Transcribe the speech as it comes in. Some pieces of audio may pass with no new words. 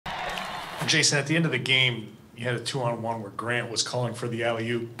Jason, at the end of the game, you had a 2-on-1 where Grant was calling for the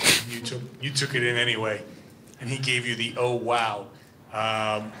alley-oop. You took it in anyway, and he gave you the "oh wow."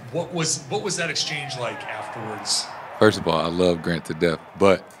 What was that exchange like afterwards? First of all, I love Grant to death,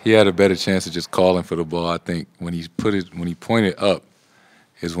 but he had a better chance of just calling for the ball. I think when he pointed up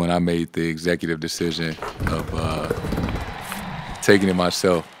is when I made the executive decision of taking it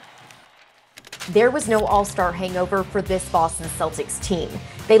myself. There was no all-star hangover for this Boston Celtics team.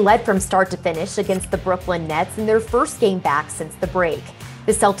 They led from start to finish against the Brooklyn Nets in their first game back since the break.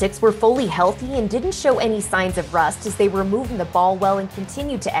 The Celtics were fully healthy and didn't show any signs of rust as they were moving the ball well and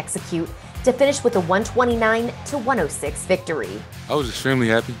continued to execute to finish with a 129-106 victory. I was extremely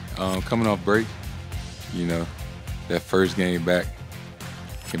happy coming off break. You know, that first game back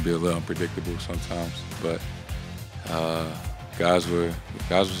can be a little unpredictable sometimes, but guys were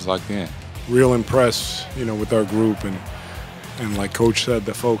just locked in. Real impressed, with our group and like Coach said,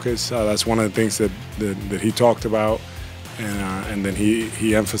 the focus. That's one of the things that he talked about, and then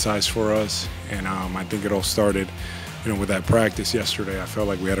he emphasized for us. And I think it all started, with that practice yesterday. I felt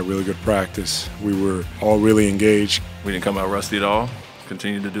like we had a really good practice. We were all really engaged. We didn't come out rusty at all.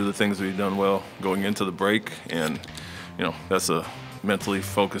 Continued to do the things we've done well going into the break, and that's a mentally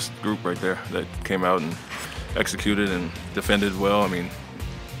focused group right there that came out and executed and defended well. I mean,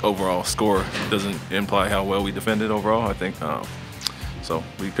 overall score doesn't imply how well we defended overall, I think. So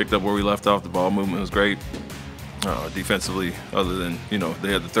we picked up where we left off. The ball movement was great. Defensively, other than,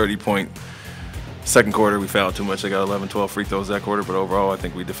 they had the 30-point second quarter, we fouled too much. They got 11, 12 free throws that quarter, but overall I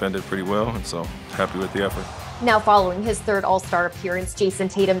think we defended pretty well, and so happy with the effort. Now, following his third All-Star appearance, Jason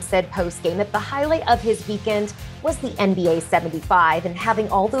Tatum said post-game that the highlight of his weekend was the NBA 75, and having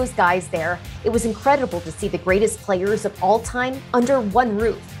all those guys there, it was incredible to see the greatest players of all time under one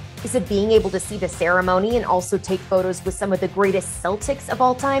roof. He said being able to see the ceremony and also take photos with some of the greatest Celtics of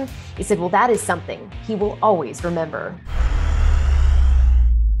all time, he said, well, that is something he will always remember.